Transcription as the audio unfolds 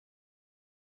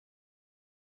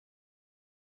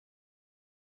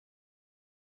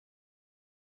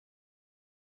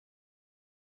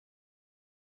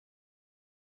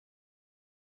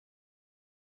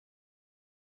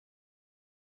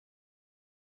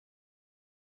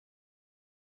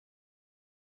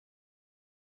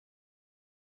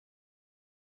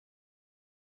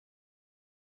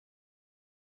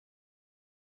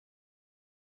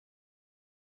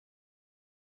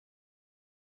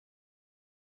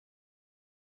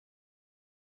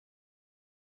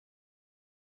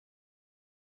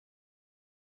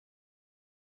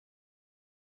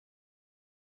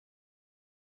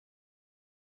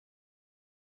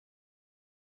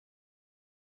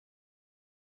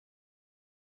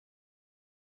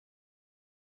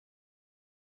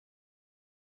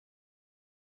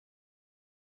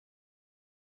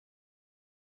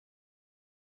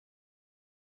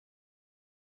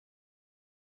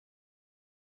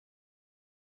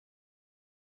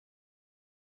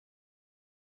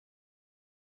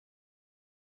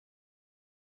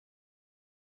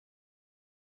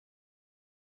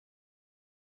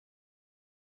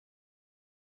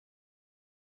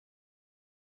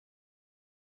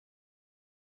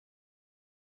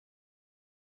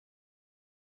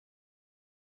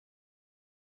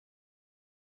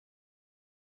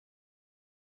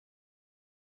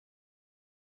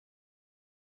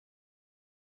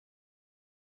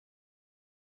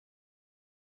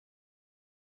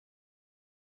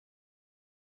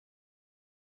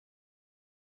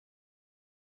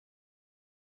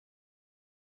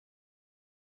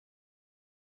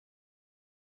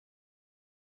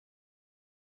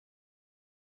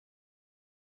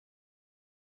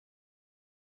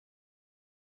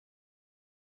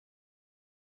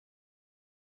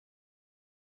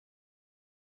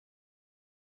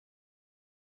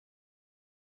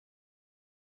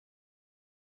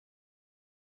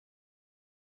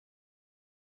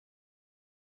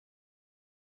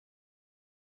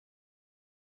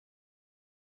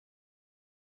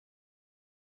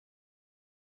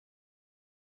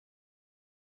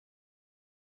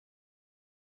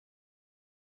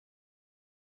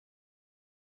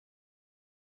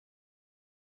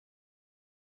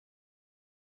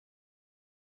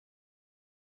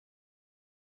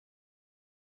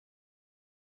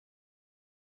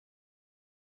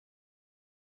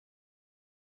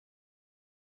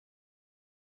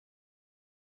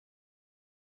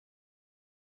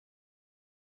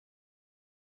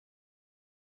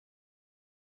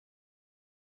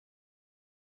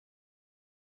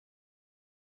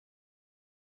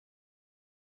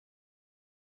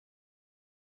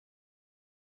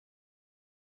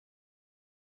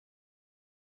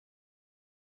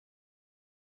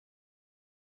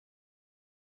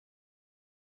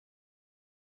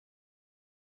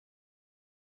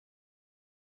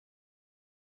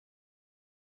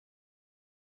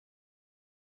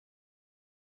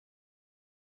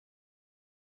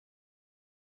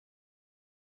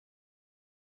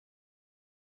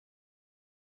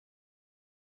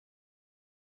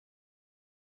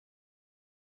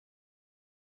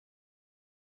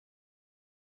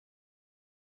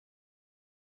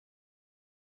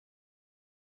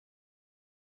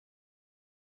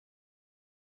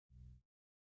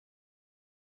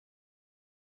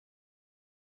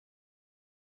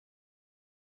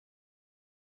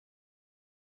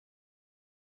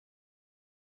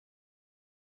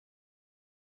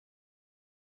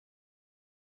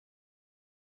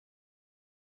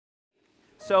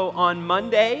So on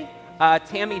Monday,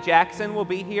 Tammy Jackson will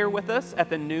be here with us at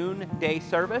the noonday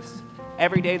service.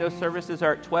 Every day those services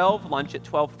are at 12, lunch at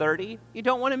 12:30. You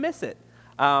don't want to miss it.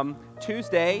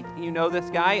 Tuesday, you know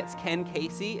this guy, it's Ken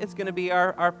Casey is going to be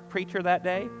our preacher that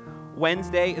day.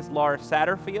 Wednesday is Laura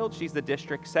Satterfield. She's the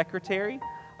district secretary.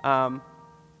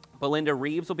 Belinda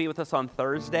Reeves will be with us on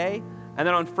Thursday. And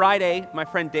then on Friday, my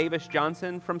friend Davis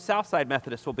Johnson from Southside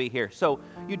Methodist will be here. So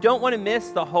you don't want to miss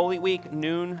the Holy Week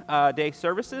noonday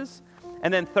services.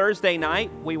 And then Thursday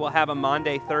night, we will have a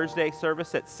Maundy Thursday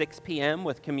service at 6 p.m.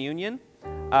 with communion.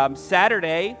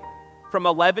 Saturday, from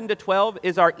 11 to 12,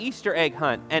 is our Easter egg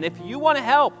hunt. And if you want to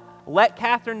help, let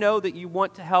Catherine know that you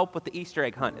want to help with the Easter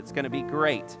egg hunt. It's going to be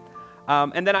great.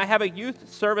 And then I have a youth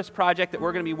service project that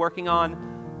we're going to be working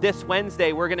on this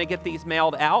Wednesday. We're going to get these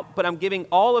mailed out, but I'm giving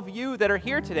all of you that are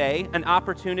here today an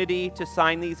opportunity to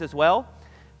sign these as well.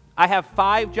 I have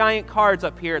 5 giant cards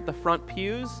up here at the front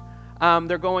pews.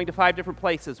 They're going to 5 different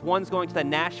places. One's going to the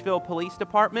Nashville Police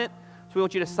Department, so we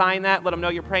want you to sign that, let them know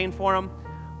you're praying for them.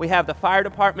 We have the fire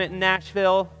department in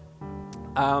Nashville,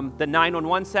 the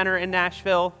 911 center in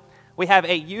Nashville. We have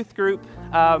a youth group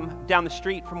down the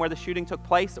street from where the shooting took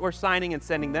place that we're signing and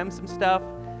sending them some stuff.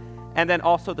 And then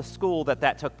also the school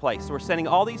that took place. So we're sending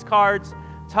all these cards,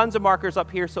 tons of markers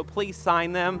up here, so please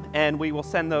sign them, and we will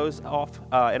send those off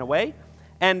in a way.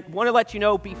 And want to let you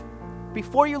know,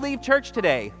 before you leave church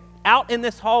today, out in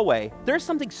this hallway, there's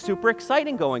something super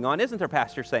exciting going on, isn't there,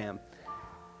 Pastor Sam?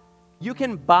 You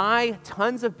can buy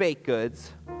tons of baked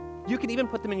goods. You can even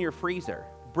put them in your freezer.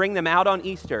 Bring them out on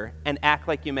Easter and act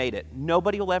like you made it.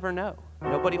 Nobody will ever know.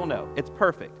 Nobody will know. It's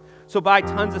perfect. So buy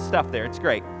tons of stuff there. It's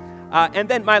great. And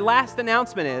then my last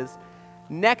announcement is,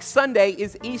 next Sunday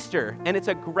is Easter, and it's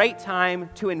a great time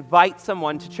to invite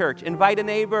someone to church. Invite a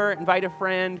neighbor, invite a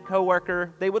friend,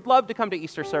 coworker. They would love to come to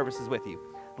Easter services with you.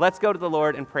 Let's go to the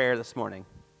Lord in prayer this morning.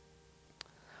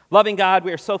 Loving God,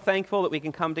 we are so thankful that we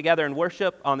can come together and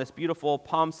worship on this beautiful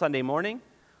Palm Sunday morning.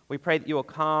 We pray that you will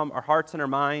calm our hearts and our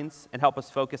minds and help us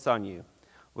focus on you.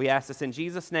 We ask this in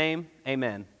Jesus' name,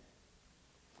 amen.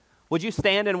 Would you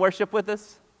stand and worship with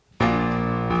us?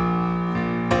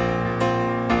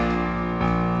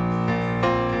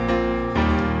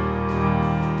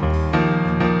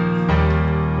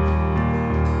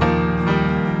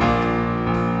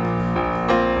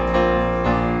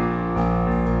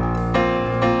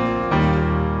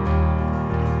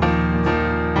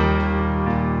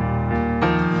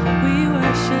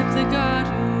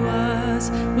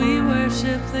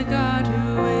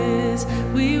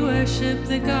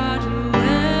 The God who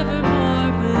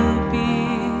evermore will be.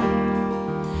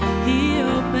 He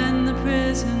opened the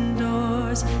prison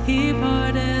doors. He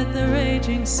parted the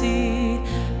raging sea.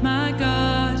 My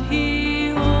God, he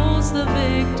holds the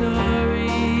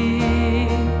victory.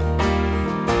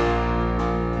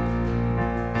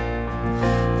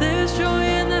 There's joy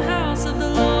in the house of the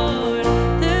Lord.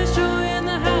 There's joy in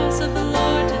the house of the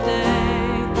Lord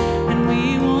today. And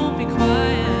we won't be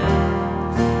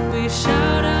quiet. We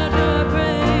shout out.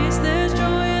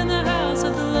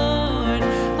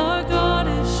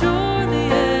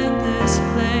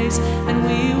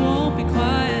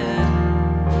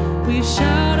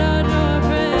 Shout out your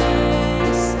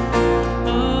praise.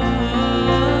 Oh,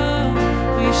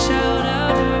 we shout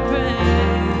out your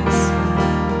praise.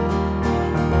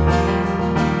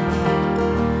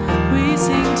 We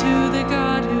sing to the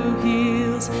God who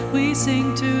heals. We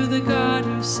sing to the God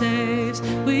who saves.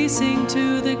 We sing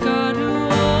to the God who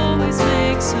always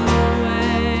makes a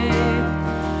way.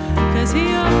 'Cause he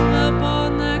hung up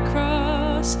on that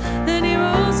cross, then he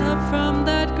rose up from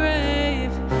that grave.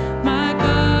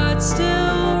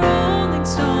 Still rolling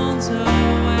stones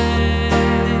away.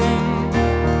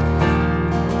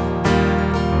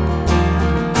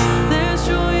 There's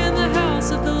joy in the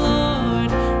house of the Lord.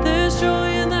 There's joy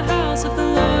in the house of the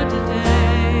Lord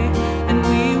today. And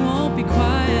we won't be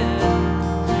quiet.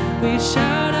 We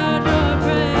shout out your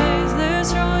praise.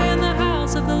 There's joy in the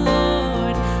house of the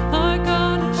Lord. Our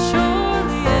God is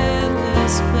surely in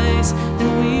this place.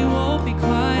 And we won't be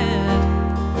quiet.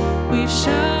 We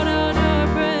shout out.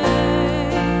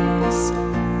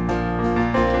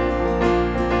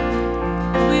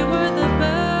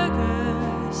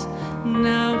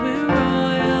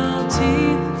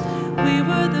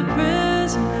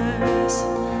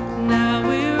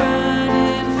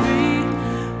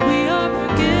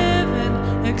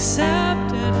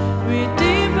 Accepted,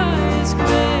 redeemed by his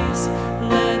grace.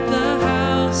 Let the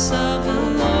house of the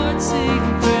Lord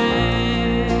sing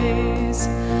praise.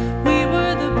 We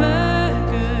were the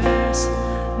beggars,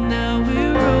 now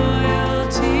we're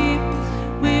royalty.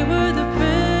 We were the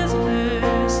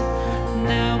prisoners,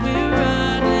 now we're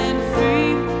running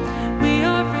free.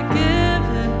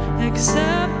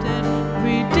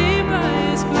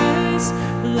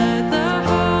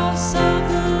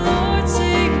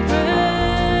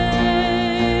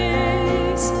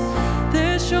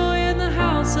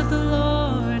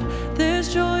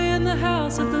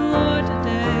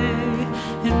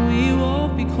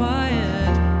 be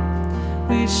quiet.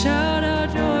 We shout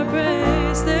out your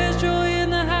praise. There's joy in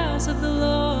the house of the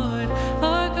Lord.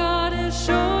 Our God is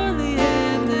surely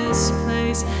in this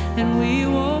place, and we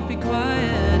won't be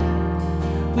quiet.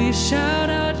 We shout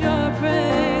out your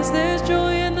praise. There's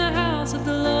joy in the house of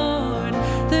the Lord.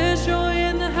 There's joy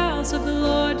in the house of the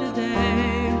Lord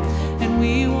today, and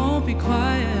we won't be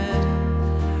quiet.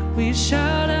 We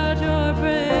shout out your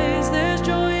praise. There's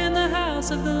joy in the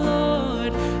house of the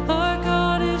Lord. Our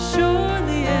God is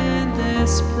surely in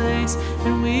this place,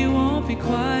 and we won't be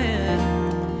quiet.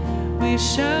 We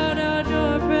shout out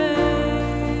your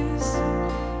praise.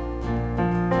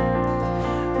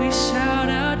 We shout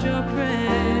out your praise.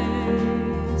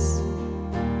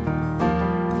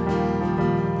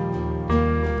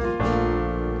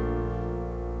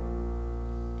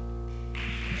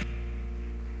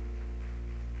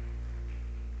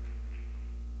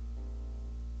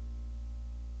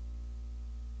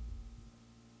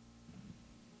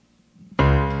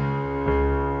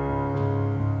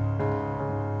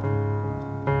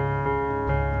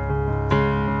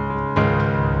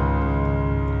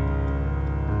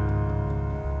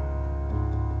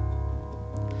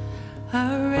 I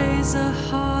raise a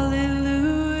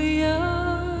hallelujah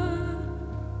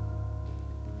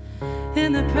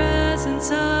in the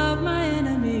presence of my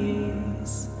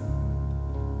enemies.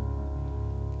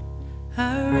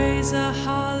 I raise a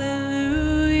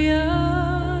hallelujah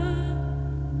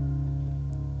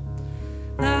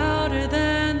louder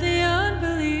than the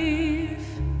unbelief.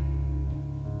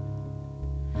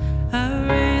 I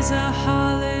raise a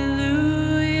hallelujah.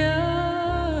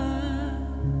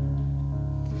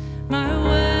 My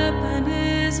weapon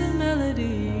is a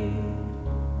melody.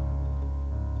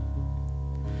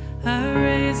 I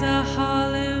raise a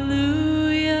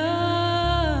hallelujah.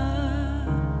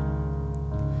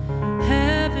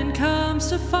 Heaven comes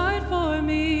to fight for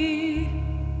me.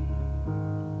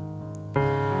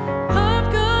 I'm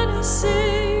gonna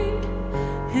sing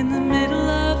in the middle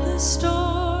of the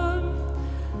storm.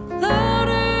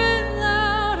 Louder and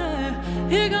louder,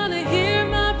 you're gonna hear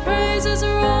my praises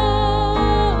roar.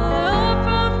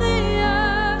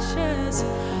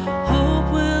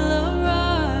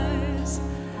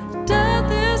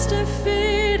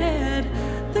 Defeated,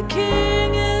 the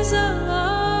King is alive.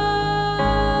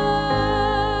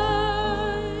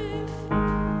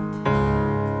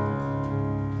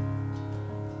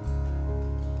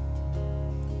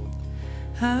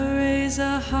 I raise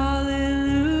a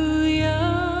hallelujah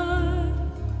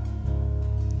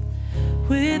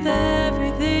with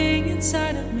everything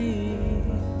inside of me.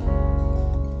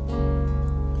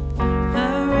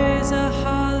 I raise a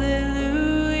hallelujah.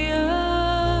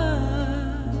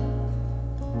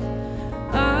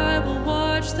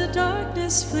 The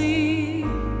darkness flee.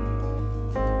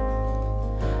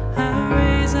 I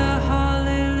raise a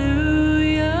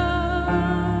hallelujah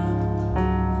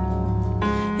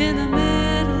in the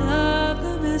middle of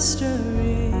the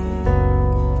mystery.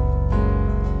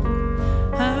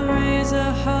 I raise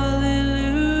a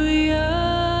hallelujah.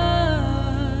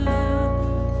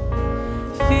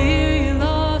 Fear you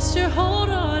lost your hold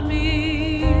on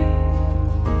me.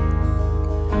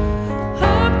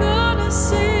 I'm gonna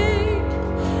sing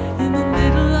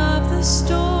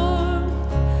storm,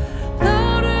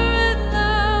 louder and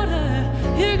louder,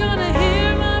 you're gonna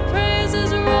hear my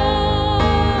praises roar.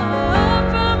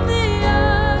 From the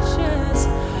ashes,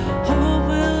 hope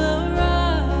will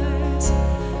arise.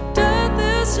 Death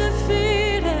is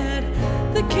defeated,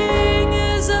 the King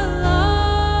is alive.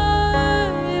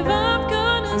 I'm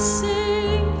gonna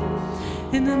sing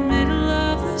in the middle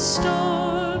of the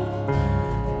storm,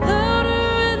 louder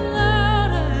and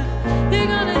louder, you're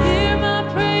gonna hear my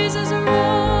praises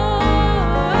roar.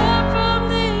 From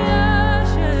the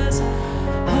ashes,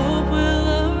 hope will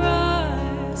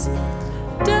arise.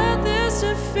 Death is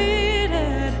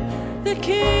defeated, the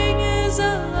King is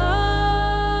alive.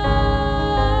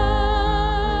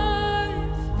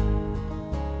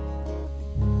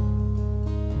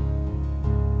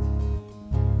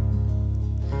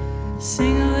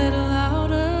 Sing a little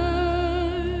louder.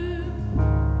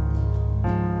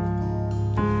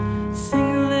 Sing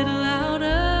a little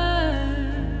louder.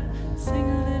 Sing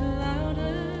a little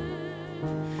louder.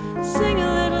 Sing a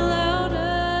little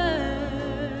louder.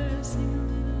 Sing a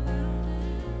little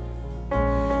louder.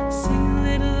 Sing a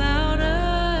little louder.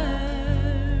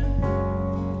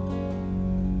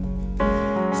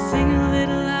 Sing a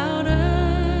little louder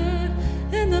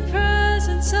in the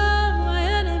presence of my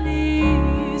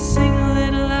enemies. Sing a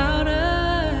little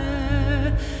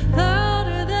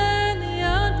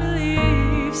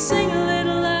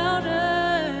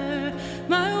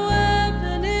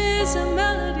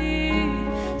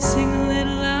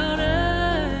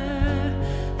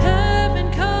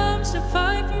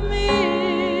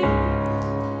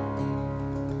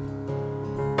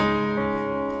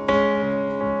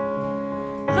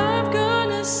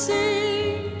gonna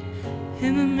sing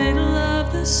in the middle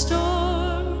of the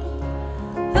storm.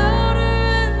 Louder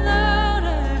and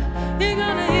louder, you're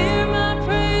gonna hear my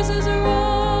praises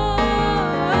roar.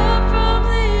 Up from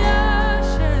the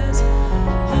ashes,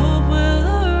 hope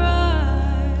will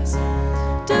arise.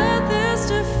 Death is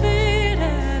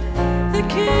defeated, the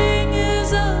King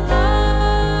is alive.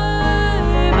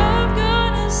 I'm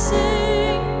gonna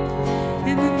sing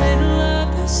in the middle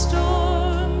of the storm.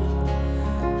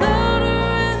 Louder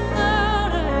and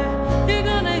louder, you're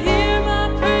gonna hear my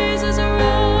praises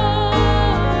roar.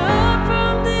 Up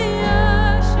from the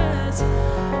ashes,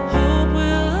 hope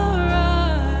will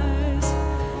arise.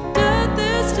 Death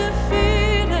is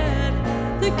defeated,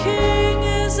 the King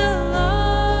is alive.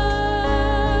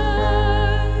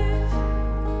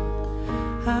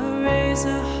 I raise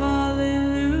a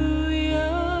hallelujah.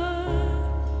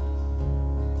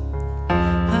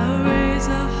 I raise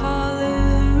a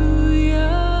hallelujah.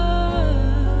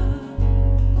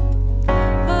 I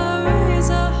raise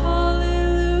a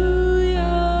hallelujah.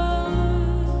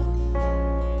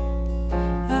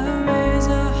 I raise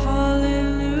a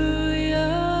hallelujah.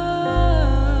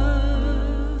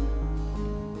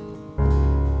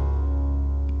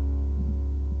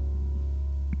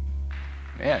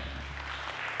 Man.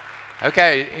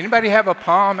 Okay, anybody have a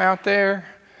palm out there?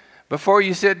 Before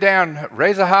you sit down,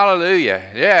 raise a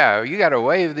hallelujah. Yeah, you got to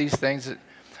wave these things.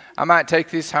 I might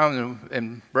take these home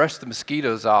and brush the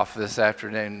mosquitoes off this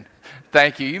afternoon.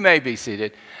 Thank you. You may be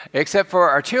seated. Except for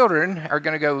our children are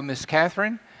going to go with Miss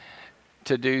Catherine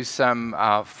to do some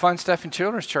fun stuff in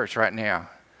Children's Church right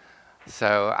now.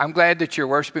 So I'm glad that you're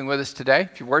worshiping with us today.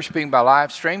 If you're worshiping by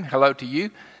live stream, hello to you.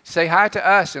 Say hi to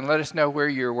us and let us know where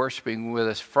you're worshiping with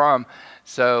us from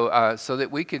so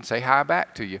that we can say hi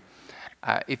back to you.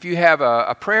 If you have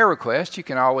a prayer request, you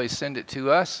can always send it to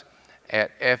us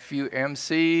at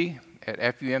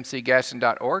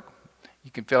FUMC@FUMCgaston.org.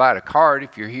 You can fill out a card.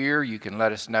 If you're here, you can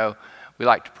let us know. We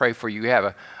like to pray for you. We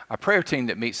have a prayer team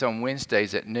that meets on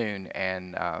Wednesdays at noon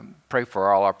and pray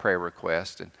for all our prayer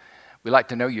requests. And we like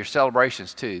to know your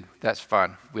celebrations too. That's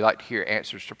fun. We like to hear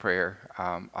answers to prayer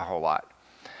a whole lot.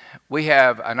 We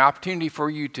have an opportunity for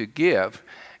you to give,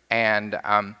 and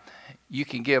you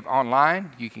can give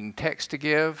online. You can text to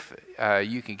give.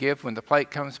 You can give when the plate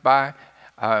comes by.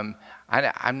 I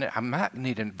might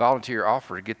need a volunteer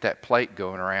offer to get that plate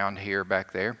going around here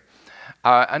back there.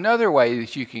 Another way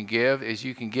that you can give is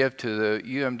you can give to the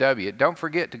UMW. Don't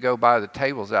forget to go by the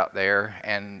tables out there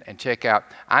and check out.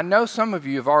 I know some of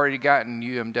you have already gotten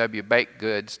UMW baked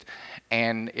goods,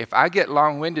 and if I get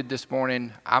long-winded this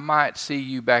morning, I might see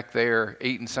you back there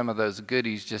eating some of those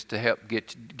goodies just to help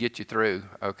get you through,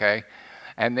 okay?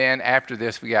 And then after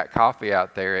this, we got coffee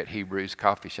out there at Hebrews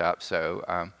Coffee Shop.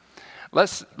 So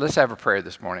let's have a prayer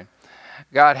this morning.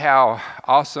 God, how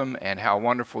awesome and how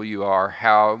wonderful you are.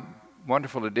 How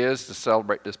wonderful it is to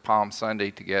celebrate this Palm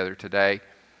Sunday together today.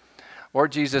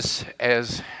 Lord Jesus,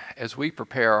 as we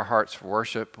prepare our hearts for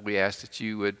worship, we ask that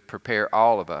you would prepare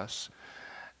all of us,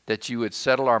 that you would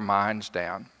settle our minds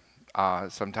down.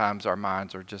 Sometimes our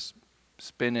minds are just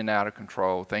spinning out of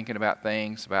control, thinking about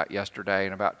things, about yesterday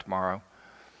and about tomorrow.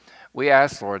 We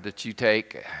ask, Lord, that you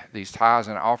take these tithes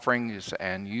and offerings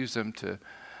and use them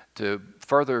to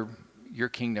further your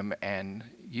kingdom and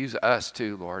use us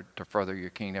too, Lord, to further your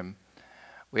kingdom.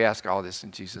 We ask all this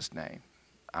in Jesus' name.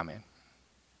 Amen.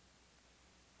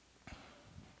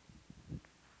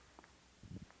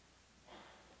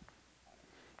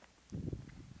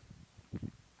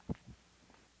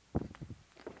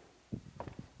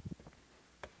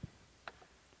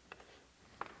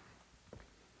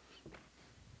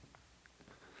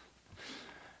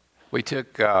 We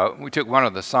took one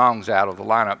of the songs out of the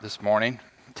lineup this morning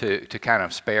to kind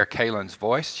of spare Kaylin's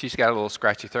voice. She's got a little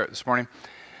scratchy throat this morning.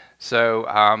 So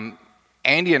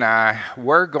Andy and I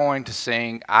were going to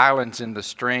sing Islands in the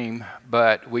Stream,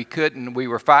 but we couldn't. We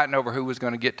were fighting over who was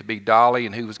going to get to be Dolly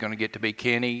and who was going to get to be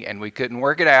Kenny, and we couldn't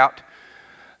work it out.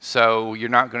 So you're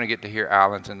not going to get to hear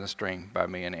Islands in the Stream by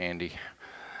me and Andy.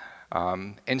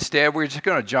 Instead, we're just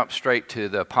going to jump straight to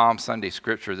the Palm Sunday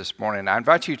scripture this morning. I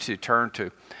invite you to turn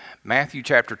to Matthew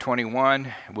chapter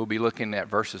 21. We'll be looking at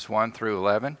verses 1 through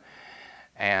 11.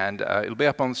 And it'll be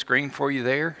up on the screen for you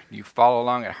there. You follow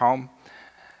along at home.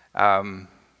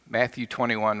 Matthew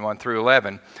 21, 1 through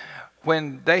 11.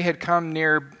 When they had come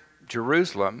near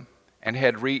Jerusalem and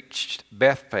had reached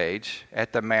Bethphage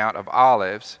at the Mount of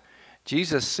Olives,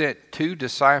 Jesus sent 2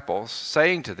 disciples,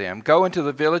 saying to them, "Go into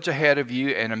the village ahead of you,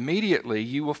 and immediately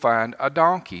you will find a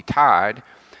donkey tied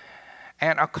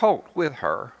and a colt with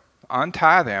her.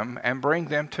 Untie them and bring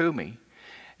them to me.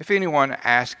 If anyone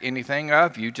asks anything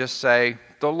of you, just say,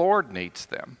 'The Lord needs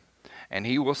them,' and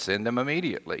he will send them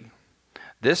immediately.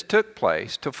 This took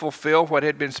place to fulfill what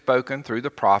had been spoken through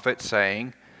the prophet,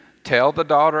 saying, Tell the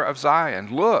daughter of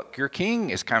Zion, look, your king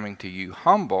is coming to you,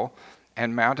 humble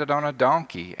and mounted on a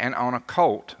donkey, and on a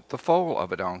colt, the foal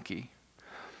of a donkey.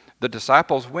 The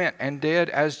disciples went and did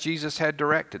as Jesus had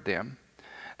directed them.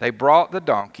 They brought the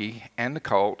donkey and the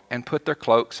colt and put their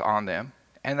cloaks on them,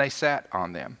 and they sat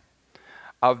on them.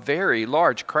 A very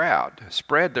large crowd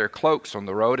spread their cloaks on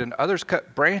the road, and others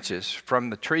cut branches from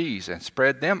the trees and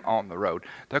spread them on the road.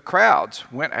 The crowds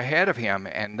went ahead of him,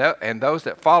 and those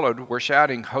that followed were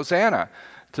shouting, Hosanna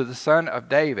to the Son of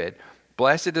David.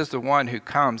 Blessed is the one who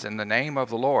comes in the name of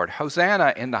the Lord.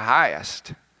 Hosanna in the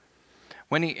highest.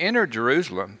 When he entered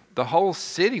Jerusalem, the whole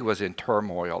city was in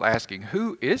turmoil, asking,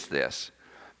 Who is this?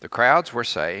 The crowds were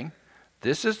saying,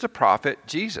 This is the prophet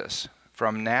Jesus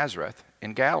from Nazareth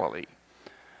in Galilee.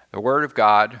 The word of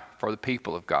God for the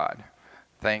people of God.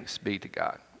 Thanks be to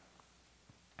God.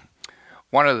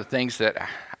 One of the things that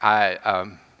I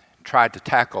tried to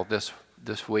tackle this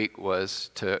week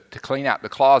was to clean out the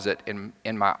closet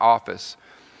in my office.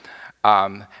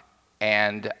 Look,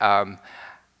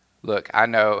 I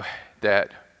know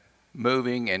that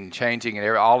moving and changing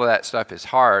and all of that stuff is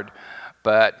hard,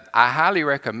 but I highly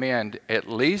recommend at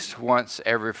least once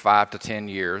every 5 to 10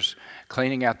 years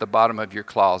cleaning out the bottom of your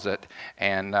closet,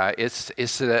 and it's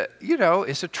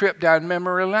a trip down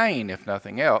memory lane if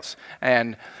nothing else.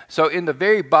 And so in the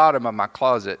very bottom of my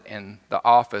closet in the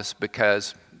office,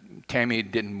 because Tammy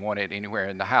didn't want it anywhere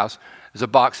in the house, there's a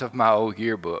box of my old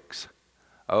yearbooks.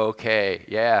 Okay,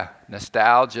 yeah,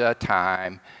 nostalgia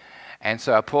time. And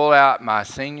so I pulled out my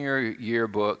senior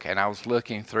yearbook, and I was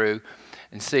looking through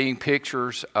and seeing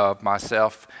pictures of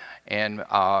myself in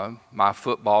my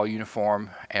football uniform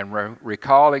and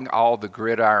recalling all the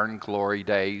gridiron glory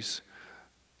days.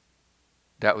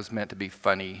 That was meant to be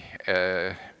funny.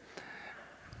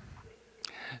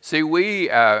 See, we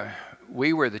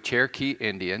were the Cherokee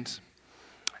Indians,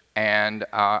 and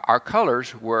our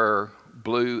colors were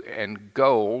blue and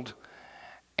gold,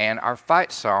 and our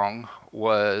fight song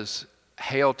was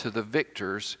Hail to the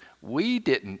Victors. We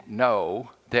didn't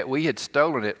know that we had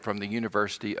stolen it from the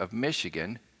University of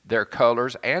Michigan, their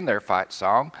colors and their fight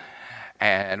song,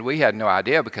 and we had no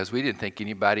idea because we didn't think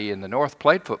anybody in the North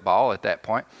played football at that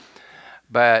point.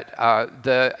 But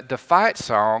the fight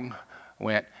song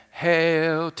went,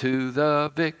 Hail to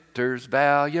the victors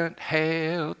valiant,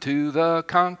 hail to the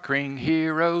conquering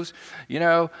heroes,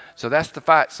 so that's the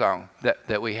fight song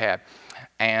that we had.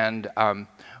 And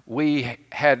we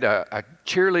had a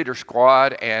cheerleader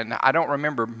squad, and I don't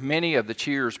remember many of the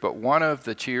cheers, but one of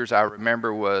the cheers I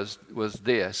remember was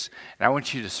this. And I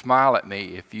want you to smile at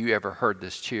me if you ever heard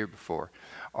this cheer before,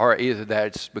 or either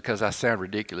that's because I sound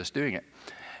ridiculous doing it.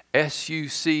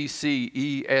 SUCCESS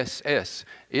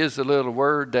is the little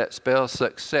word that spells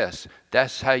success.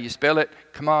 That's how you spell it.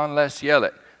 Come on, let's yell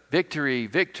it. Victory,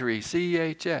 victory,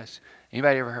 CHS.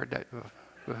 Anybody ever heard that?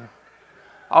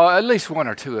 Oh, at least one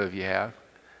or two of you have.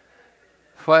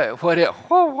 What are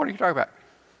you talking about?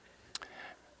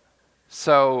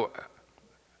 So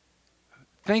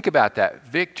think about that.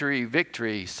 Victory,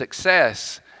 victory,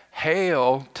 success.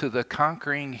 Hail to the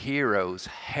conquering heroes.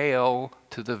 Hail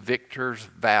to the victors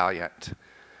valiant.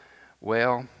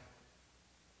 Well,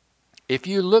 if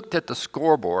you looked at the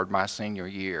scoreboard my senior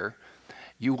year,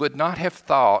 you would not have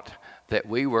thought that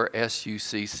we were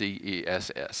SUCCESS.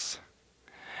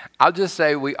 I'll just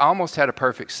say we almost had a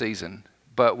perfect season,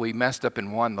 but we messed up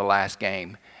and won the last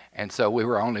game, and so we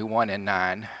were only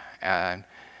 1-9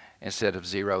 instead of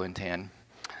 0-10.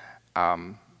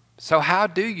 So how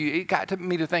do you? It got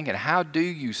me to thinking: how do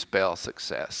you spell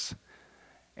success?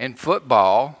 In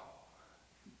football,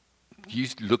 you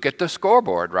look at the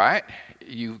scoreboard, right?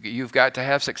 You've got to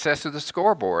have success at the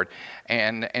scoreboard,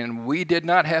 and we did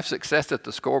not have success at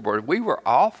the scoreboard. We were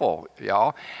awful,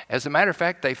 y'all. As a matter of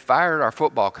fact, they fired our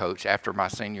football coach after my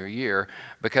senior year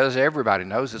because everybody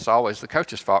knows it's always the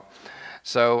coach's fault.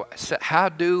 So how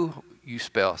do you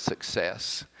spell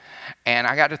success? And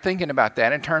I got to thinking about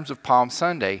that in terms of Palm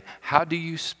Sunday. How do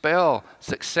you spell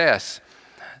success?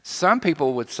 Some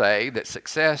people would say that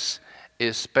success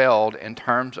is spelled in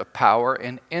terms of power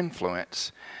and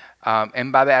influence.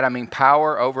 And by that I mean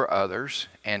power over others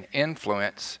and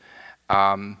influence,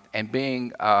 and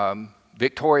being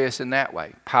victorious in that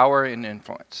way. Power and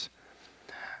influence.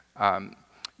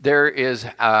 There is,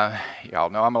 y'all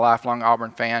know I'm a lifelong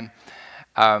Auburn fan.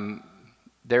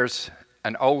 There's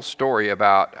an old story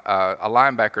about a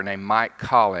linebacker named Mike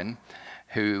Collin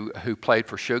who played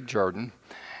for Shug Jordan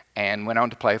and went on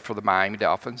to play for the Miami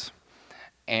Dolphins.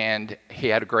 And he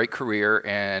had a great career,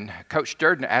 and Coach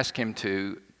Jordan asked him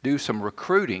to do some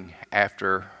recruiting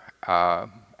after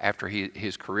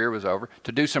his career was over,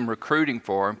 to do some recruiting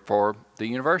for him for the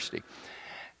university.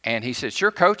 And he said,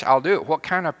 "Sure, Coach, I'll do it. What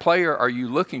kind of player are you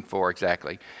looking for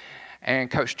exactly?"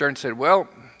 And Coach Stern said, "Well,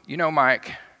 you know,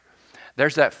 Mike,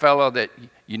 there's that fellow that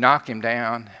you knock him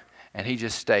down and he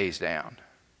just stays down."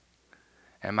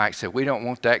 And Mike said, "We don't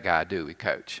want that guy, do we,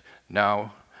 Coach?"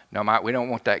 No, Mike, we don't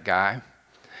want that guy.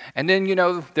 And then, you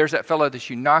know, there's that fellow that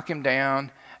you knock him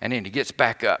down and then he gets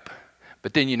back up.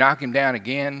 But then you knock him down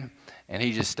again and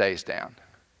he just stays down.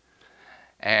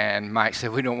 And Mike said,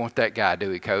 "We don't want that guy,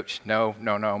 do we, Coach?" No,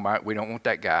 Mike, we don't want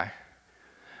that guy.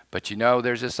 But you know,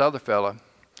 there's this other fella.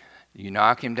 You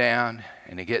knock him down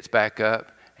and he gets back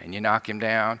up, and you knock him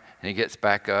down and he gets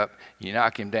back up. You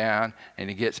knock him down and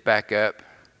he gets back up.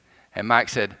 And Mike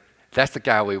said, "That's the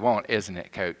guy we want, isn't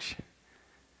it, Coach?"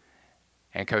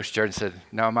 And Coach Jordan said,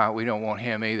 "No, Mike, we don't want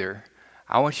him either.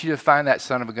 I want you to find that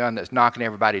son of a gun that's knocking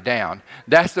everybody down.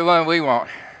 That's the one we want."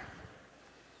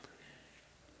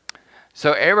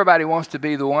 So everybody wants to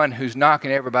be the one who's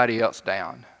knocking everybody else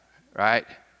down, right?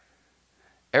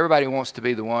 Everybody wants to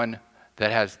be the one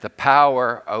that has the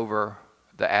power over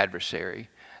the adversary,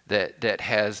 that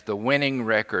has the winning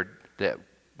record, that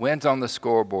wins on the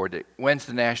scoreboard, that wins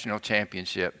the national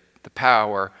championship, the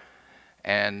power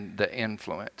and the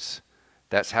influence.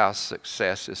 That's how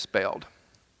success is spelled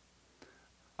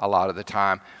a lot of the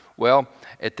time. Well,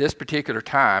 at this particular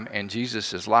time in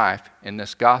Jesus' life, in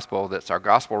this gospel, that's our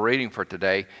gospel reading for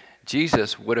today,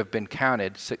 Jesus would have been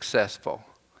counted successful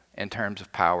in terms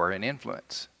of power and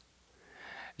influence.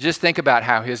 Just think about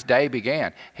how his day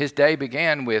began. His day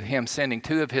began with him sending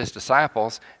 2 of his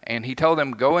disciples, and he told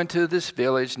them, "Go into this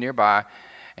village nearby,"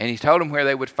 and he told them where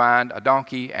they would find a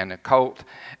donkey and a colt,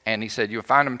 and he said, "You'll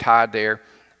find them tied there,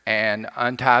 and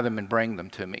untie them and bring them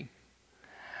to me."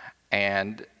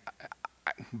 And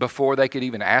before they could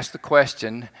even ask the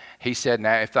question, he said,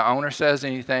 "Now, if the owner says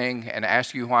anything and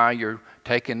asks you why you're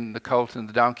taking the colt and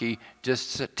the donkey,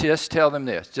 just tell them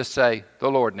this. Just say, 'The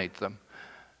Lord needs them.'"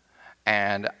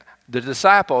 And the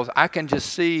disciples, I can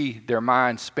just see their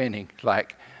minds spinning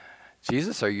like,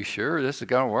 "Jesus, are you sure this is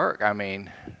going to work? I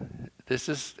mean, this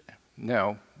is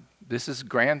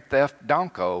Grand Theft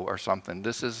Donko or something.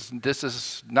 This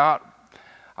is not,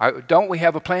 don't we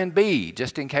have a plan B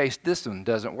just in case this one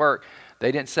doesn't work?"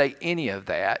 They didn't say any of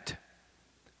that.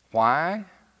 Why?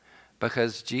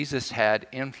 Because Jesus had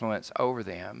influence over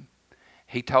them.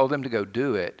 He told them to go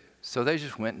do it, so they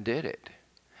just went and did it.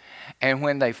 And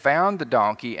when they found the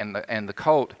donkey and the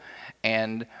colt,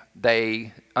 and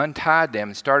they untied them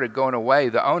and started going away,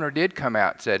 the owner did come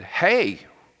out and said, "Hey,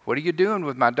 what are you doing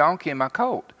with my donkey and my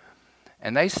colt?"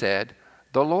 And they said,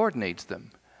 "The Lord needs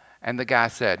them." And the guy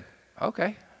said,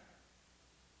 "Okay."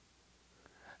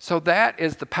 So that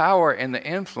is the power and the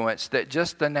influence that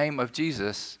just the name of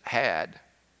Jesus had.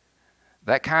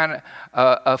 That kind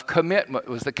of commitment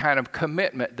was the kind of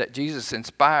commitment that Jesus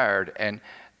inspired. And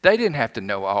they didn't have to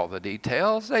know all the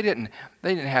details. They didn't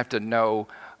have to know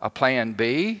a plan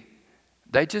B.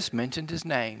 They just mentioned his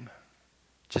name.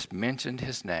 Just mentioned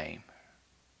his name.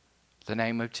 The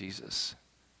name of Jesus.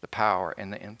 The power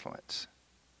and the influence.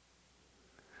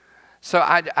 So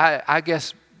I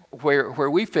guess where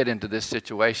we fit into this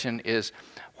situation is,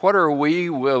 what are we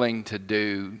willing to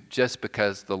do just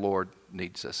because the Lord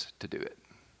needs us to do it?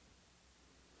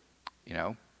 You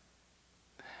know?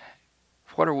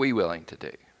 What are we willing to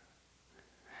do?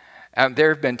 There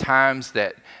have been times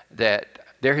that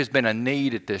there has been a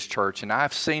need at this church, and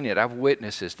I've seen it, I've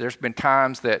witnessed this. There's been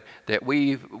times that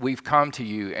we've come to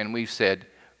you and we've said,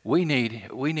 we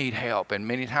need help. And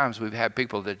many times we've had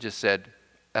people that just said,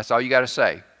 "That's all you got to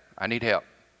say. I need help.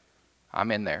 I'm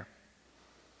in there."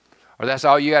 Or that's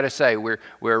all you got to say. We're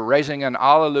raising an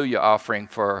Alleluia offering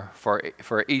for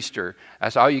Easter.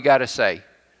 That's all you got to say.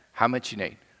 How much you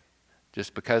need.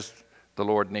 Just because the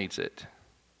Lord needs it.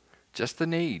 Just the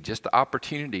need, just the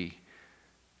opportunity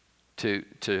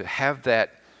to have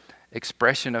that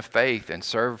expression of faith and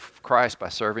serve Christ by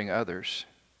serving others.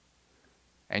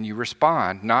 And you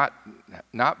respond,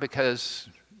 not because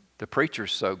the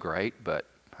preacher's so great, but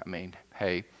I mean,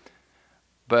 hey,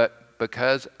 but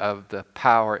because of the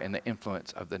power and the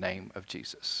influence of the name of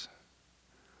Jesus.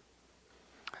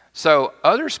 So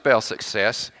others spell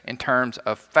success in terms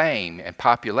of fame and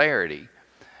popularity.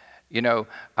 You know,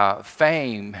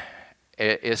 fame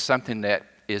is something that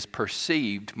is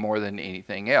perceived more than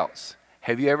anything else.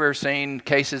 Have you ever seen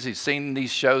cases, you've seen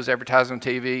these shows advertised on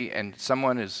TV, and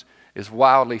someone is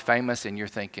wildly famous, and you're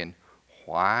thinking,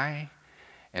 why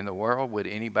in the world would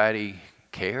anybody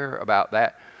care about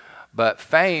that? But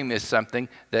fame is something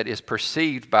that is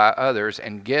perceived by others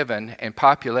and given, and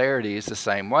popularity is the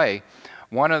same way.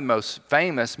 One of the most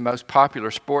famous, most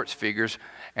popular sports figures,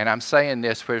 and I'm saying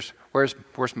this,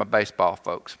 where's my baseball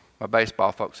folks? My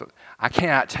baseball folks. I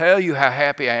cannot tell you how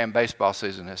happy I am baseball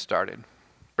season has started.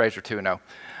 Braves are 2-0.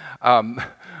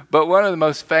 But one of the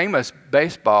most famous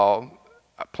baseball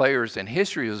players in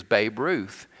history was Babe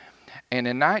Ruth. And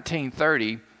in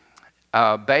 1930,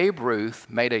 Babe Ruth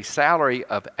made a salary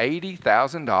of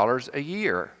 $80,000 a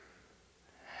year.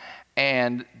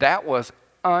 And that was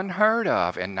unheard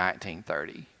of in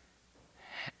 1930.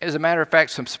 As a matter of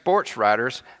fact, some sports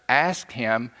writers asked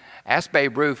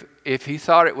Babe Ruth if he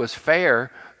thought it was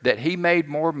fair that he made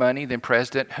more money than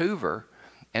President Hoover.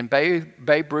 And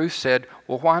Babe Ruth said,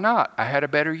 well, why not? I had a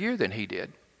better year than he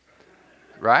did.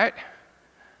 Right?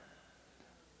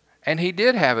 And he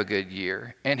did have a good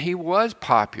year. And he was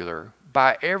popular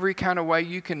by every kind of way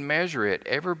you can measure it.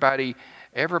 Everybody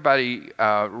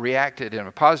reacted in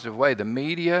a positive way. The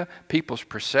media, people's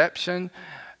perception,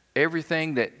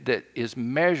 everything that is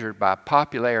measured by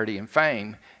popularity and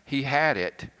fame, he had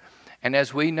it. And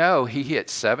as we know, he hit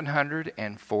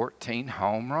 714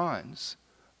 home runs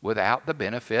without the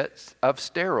benefits of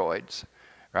steroids,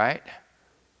 right?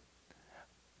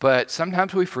 But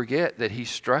sometimes we forget that he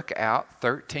struck out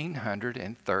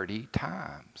 1,330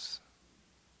 times.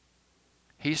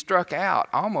 He struck out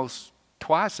almost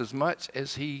twice as much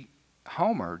as he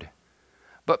homered.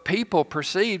 But people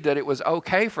perceived that it was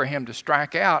okay for him to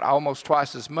strike out almost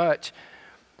twice as much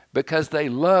because they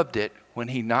loved it when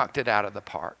he knocked it out of the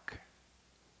park.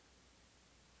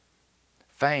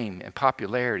 Fame and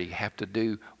popularity have to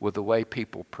do with the way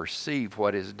people perceive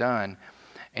what is done.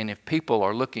 And if people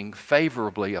are looking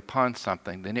favorably upon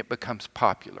something, then it becomes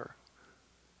popular.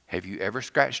 Have you ever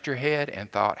scratched your head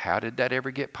and thought, how did that ever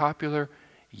get popular?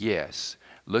 Yes.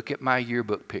 Look at my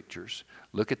yearbook pictures.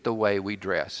 Look at the way we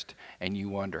dressed. And you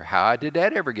wonder, how did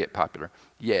that ever get popular?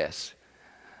 Yes.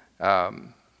 But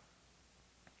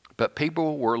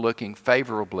people were looking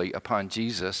favorably upon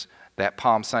Jesus that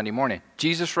Palm Sunday morning.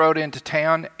 Jesus rode into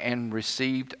town and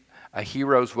received a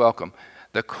hero's welcome.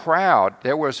 The crowd,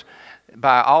 there was,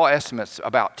 by all estimates,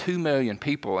 about 2 million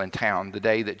people in town the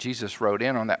day that Jesus rode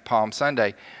in on that Palm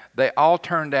Sunday. They all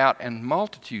turned out in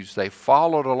multitudes. They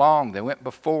followed along. They went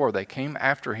before. They came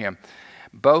after him.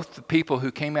 Both the people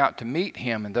who came out to meet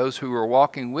him and those who were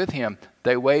walking with him,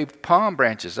 they waved palm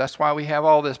branches. That's why we have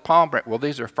all this palm branch. Well,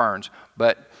 these are ferns,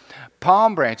 but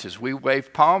palm branches. We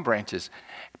waved palm branches.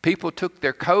 People took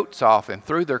their coats off and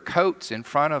threw their coats in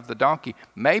front of the donkey.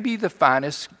 Maybe the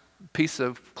finest piece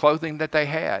of clothing that they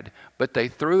had, but they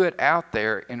threw it out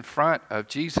there in front of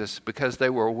Jesus because they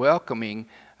were welcoming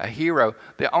a hero.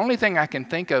 The only thing I can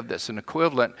think of that's an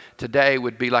equivalent today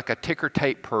would be like a ticker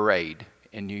tape parade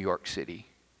in New York City.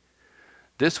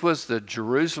 This was the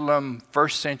Jerusalem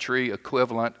first century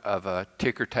equivalent of a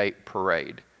ticker tape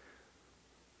parade.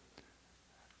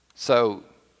 So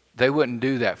they wouldn't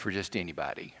do that for just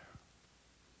anybody.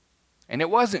 And it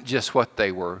wasn't just what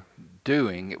they were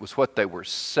doing, it was what they were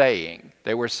saying.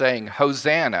 They were saying,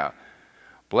 Hosanna,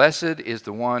 blessed is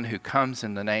the one who comes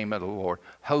in the name of the Lord.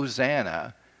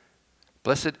 Hosanna,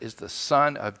 blessed is the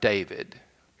Son of David.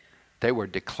 They were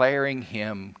declaring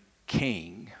him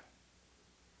King,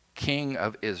 King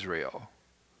of Israel,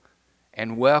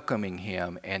 and welcoming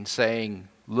him and saying,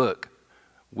 look,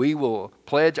 we will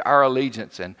pledge our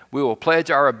allegiance and we will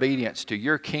pledge our obedience to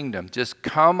your kingdom. Just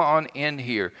come on in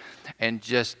here and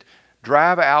just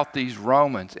drive out these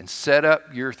Romans and set up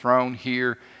your throne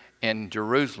here in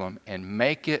Jerusalem and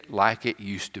make it like it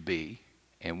used to be,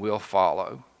 and we'll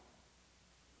follow.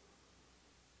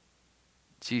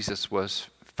 Jesus was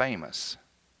famous.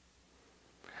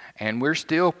 And we're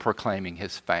still proclaiming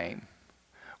his fame.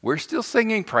 We're still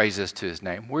singing praises to his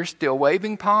name. We're still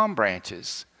waving palm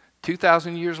branches.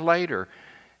 2,000 years later,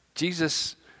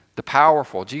 Jesus the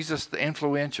powerful, Jesus the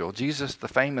influential, Jesus the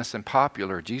famous and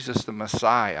popular, Jesus the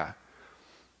Messiah.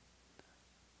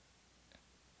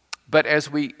 But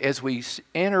as we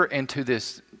enter into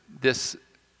this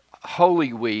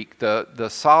Holy Week, the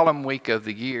solemn week of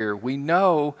the year, we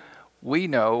know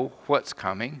what's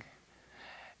coming.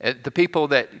 The people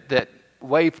that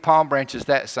waved palm branches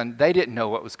that Sunday, they didn't know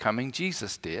what was coming.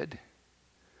 Jesus did.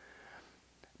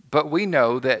 But we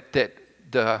know that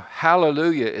the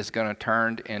hallelujah is going to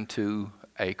turn into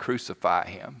a crucify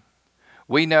him.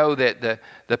 We know that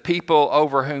the people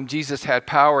over whom Jesus had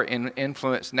power and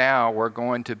influence now were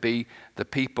going to be the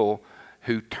people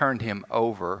who turned him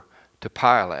over to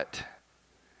Pilate.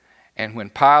 And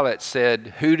when Pilate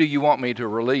said, who do you want me to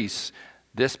release?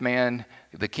 This man,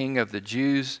 the king of the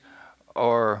Jews,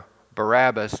 or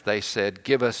Barabbas, they said,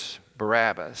 "Give us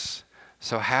Barabbas."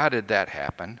 So how did that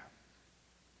happen?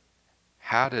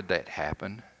 How did that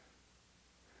happen?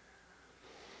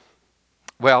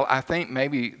 Well, I think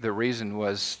maybe the reason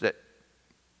was that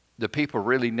the people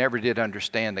really never did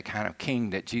understand the kind of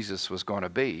king that Jesus was going to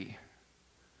be.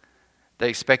 They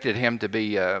expected him to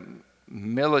be a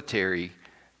military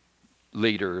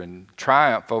leader and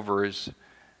triumph over his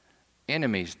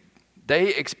enemies.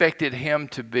 They expected him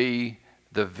to be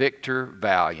the victor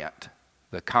valiant,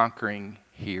 the conquering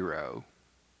hero,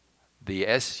 the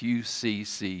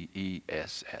Success.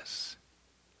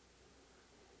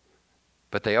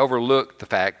 But they overlooked the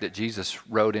fact that Jesus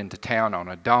rode into town on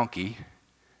a donkey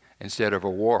instead of a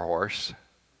war horse,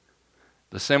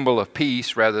 the symbol of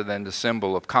peace rather than the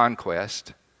symbol of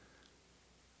conquest.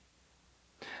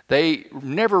 They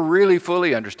never really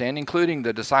fully understand, including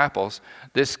the disciples,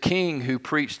 this king who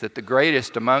preached that the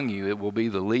greatest among you it will be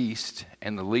the least,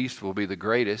 and the least will be the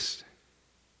greatest.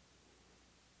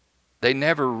 They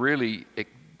never really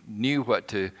knew what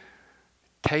to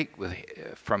take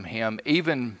from him.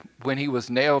 Even when he was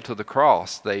nailed to the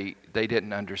cross, they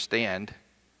didn't understand.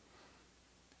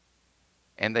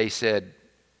 And they said,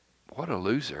 "What a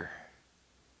loser.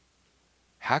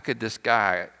 How could this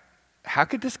guy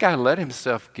let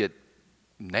himself get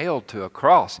nailed to a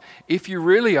cross? If you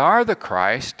really are the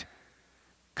Christ,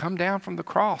 come down from the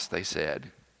cross," they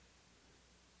said.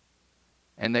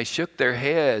 And they shook their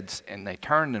heads and they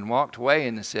turned and walked away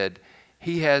and they said,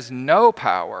 "He has no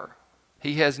power.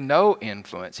 He has no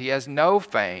influence. He has no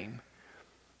fame.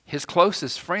 His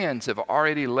closest friends have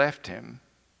already left him."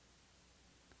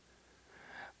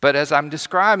 But as I'm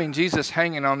describing Jesus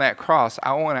hanging on that cross,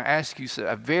 I want to ask you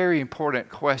a very important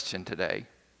question today.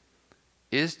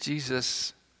 Is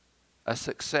Jesus a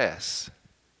success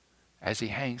as he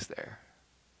hangs there?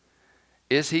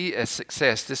 Is he a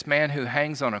success? This man who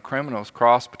hangs on a criminal's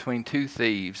cross between two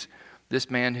thieves, this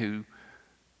man who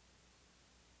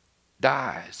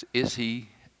dies, is he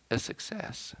a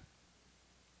success?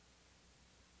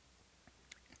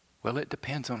 Well, it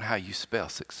depends on how you spell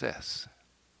success,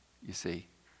 you see.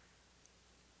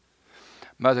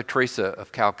 Mother Teresa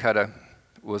of Calcutta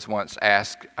was once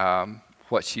asked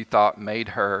what she thought made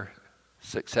her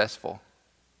successful.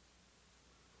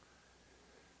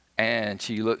 And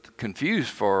she looked confused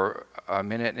for a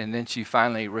minute, and then she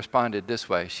finally responded this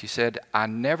way. She said, "I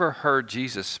never heard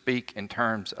Jesus speak in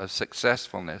terms of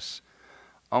successfulness,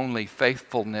 only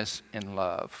faithfulness in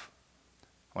love."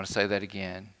 I want to say that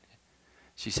again.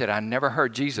 She said, "I never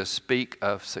heard Jesus speak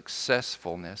of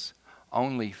successfulness,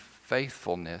 only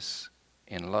faithfulness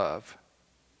in love."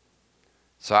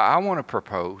 So I want to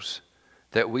propose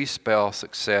that we spell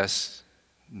success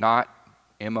not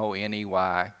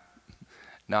M-O-N-E-Y,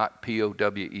 not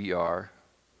P-O-W-E-R,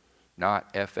 not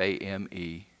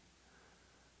F-A-M-E,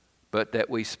 but that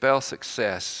we spell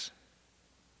success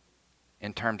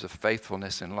in terms of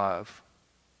faithfulness and love.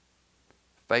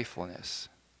 Faithfulness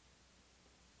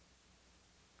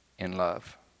in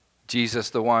love. Jesus,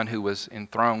 the one who was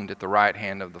enthroned at the right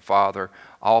hand of the Father,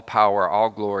 all power, all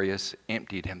glorious,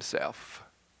 emptied himself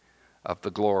of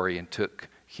the glory and took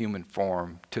human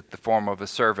form, took the form of a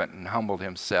servant and humbled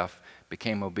himself,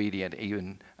 became obedient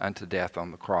even unto death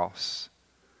on the cross.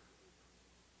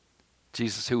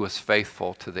 Jesus, who was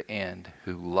faithful to the end,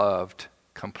 who loved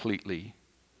completely,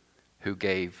 who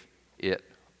gave it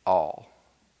all,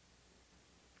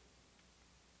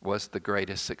 was the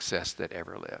greatest success that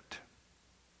ever lived.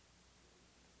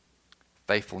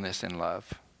 Faithfulness in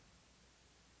love.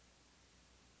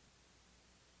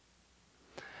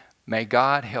 May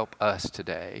God help us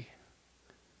today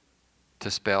to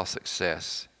spell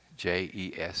success,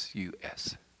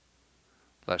 J-E-S-U-S.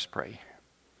 Let us pray.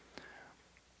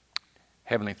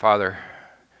 Heavenly Father,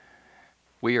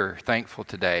 we are thankful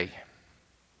today.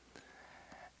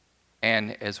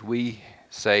 And as we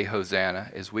say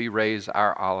Hosanna, as we raise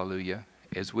our Alleluia,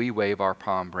 as we wave our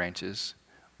palm branches,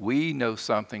 we know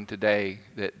something today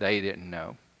that they didn't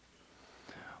know.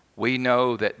 We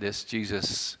know that this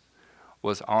Jesus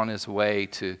was on his way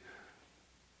to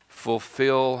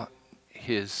fulfill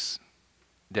his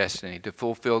destiny, to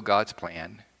fulfill God's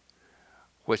plan,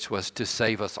 which was to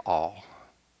save us all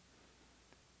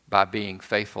by being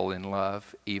faithful in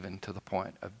love, even to the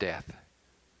point of death.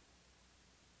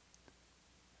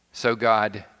 So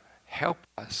God, help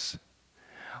us.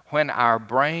 When our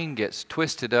brain gets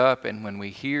twisted up and when we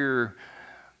hear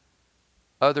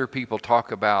other people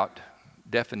talk about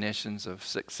definitions of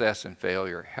success and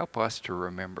failure, help us to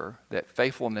remember that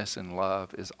faithfulness and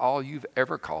love is all you've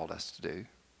ever called us to do.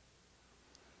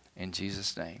 In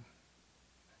Jesus' name,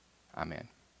 amen.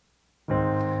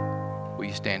 Will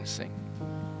you stand and sing?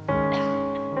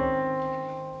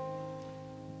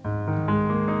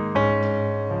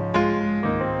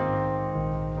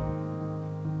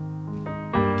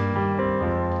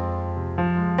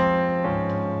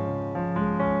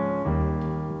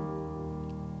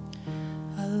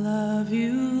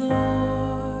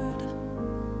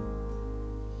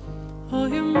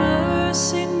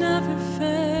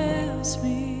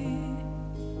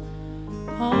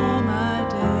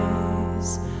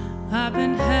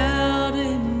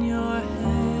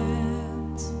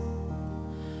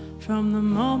 From the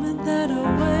moment that I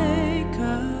wake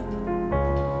up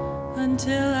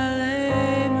until I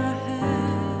lay my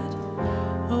head,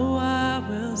 oh, I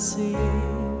will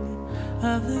sing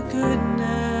of the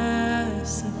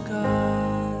goodness of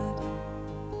God.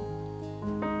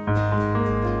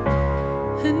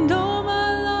 And all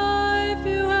my life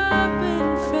you have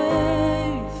been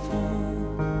faithful.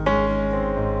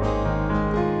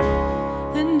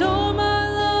 And all my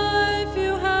life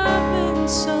you have been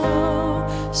so good.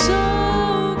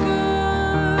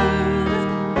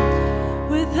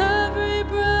 With every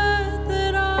breath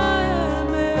that I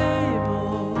am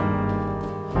able,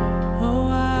 oh,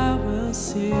 I will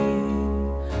sing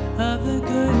of the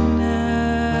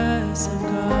goodness of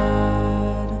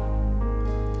God.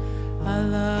 I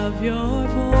love your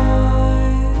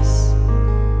voice.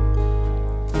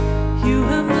 You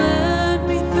have led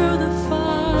me through the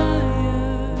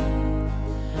fire,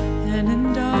 and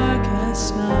in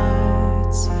darkest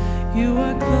nights you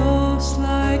are close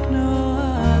like no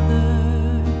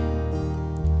other.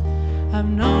 I've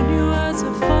known you as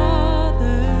a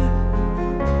father,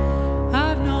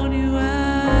 I've known you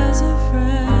as a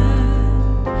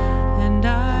friend, and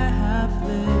I have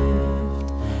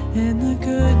lived in the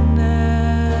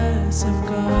goodness of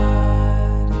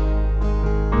God.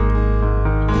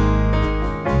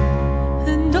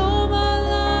 And all my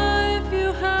life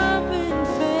you have been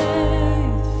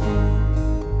faithful.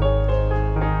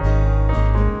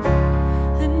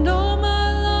 And all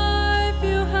my life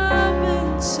you have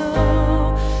been so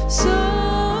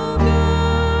good.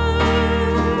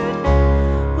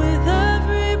 With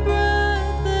every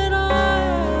breath that I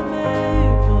am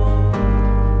able,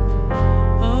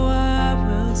 oh, I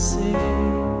will sing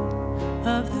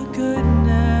of the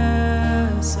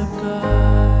goodness of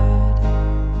God.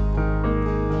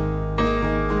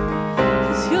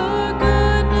 'Cause your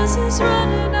goodness is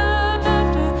running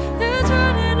after, it's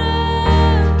running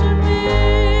after me.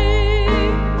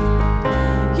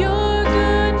 Your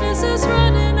goodness is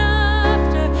running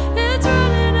after, it's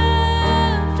running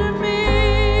after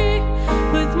me.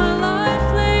 With my life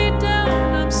laid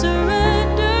down, I'm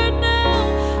surrendered now.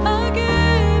 I'll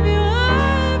give you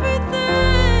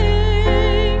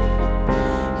everything.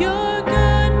 Your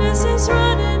goodness is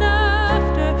running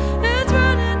after, it's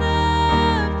running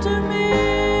after me.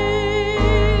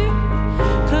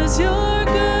 'Cause your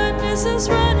goodness is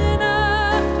running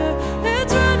after,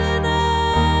 it's running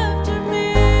after me.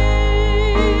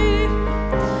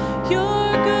 Your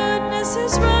goodness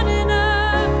is running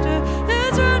after,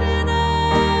 it's running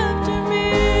after me.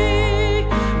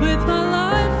 With my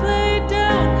life laid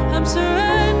down, I'm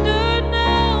surrendered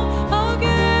now. I'll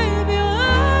give you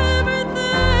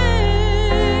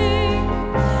everything.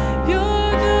 Your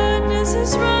goodness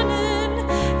is running,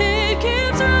 it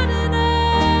keeps running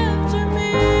after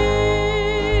me.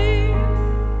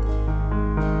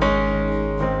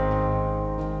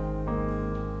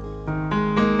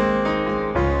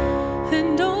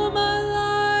 And all my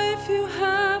life you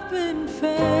have been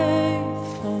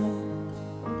faithful.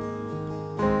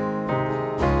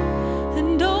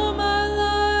 And all my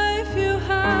life you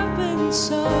have been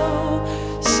so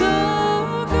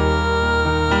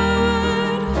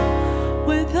good.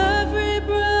 With every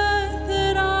breath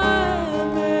that I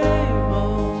am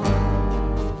able,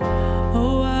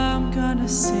 oh, I'm gonna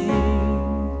sing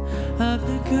of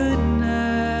the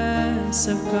goodness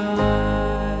of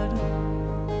God.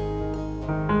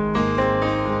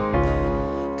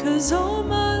 'Cause all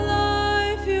my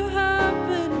life you have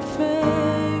been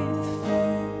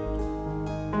faithful.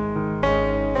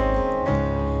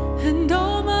 And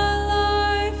all my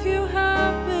life you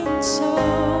have been so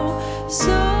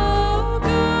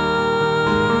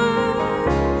good.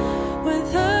 With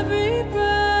every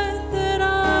breath that I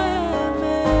am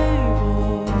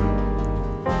able,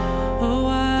 oh, I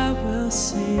will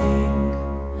sing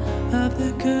of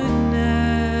the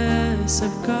goodness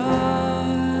of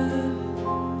God.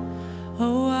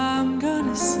 Oh, I'm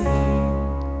gonna sing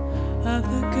of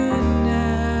the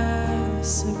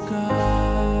goodness of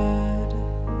God.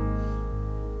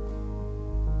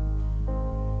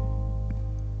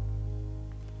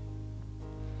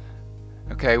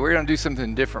 Okay, we're going to do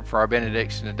something different for our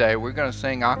benediction today. We're going to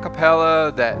sing a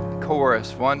cappella that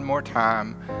chorus one more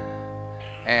time,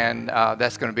 and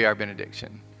that's going to be our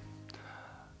benediction.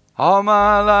 All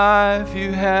my life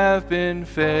you have been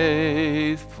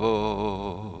faithful.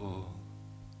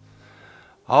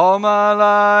 All my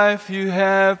life you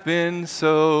have been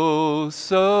so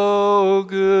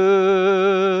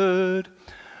good.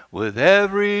 With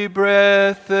every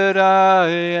breath that I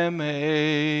am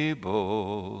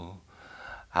able,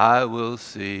 I will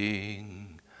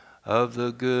sing of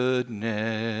the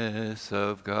goodness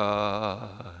of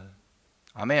God.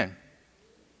 Amen.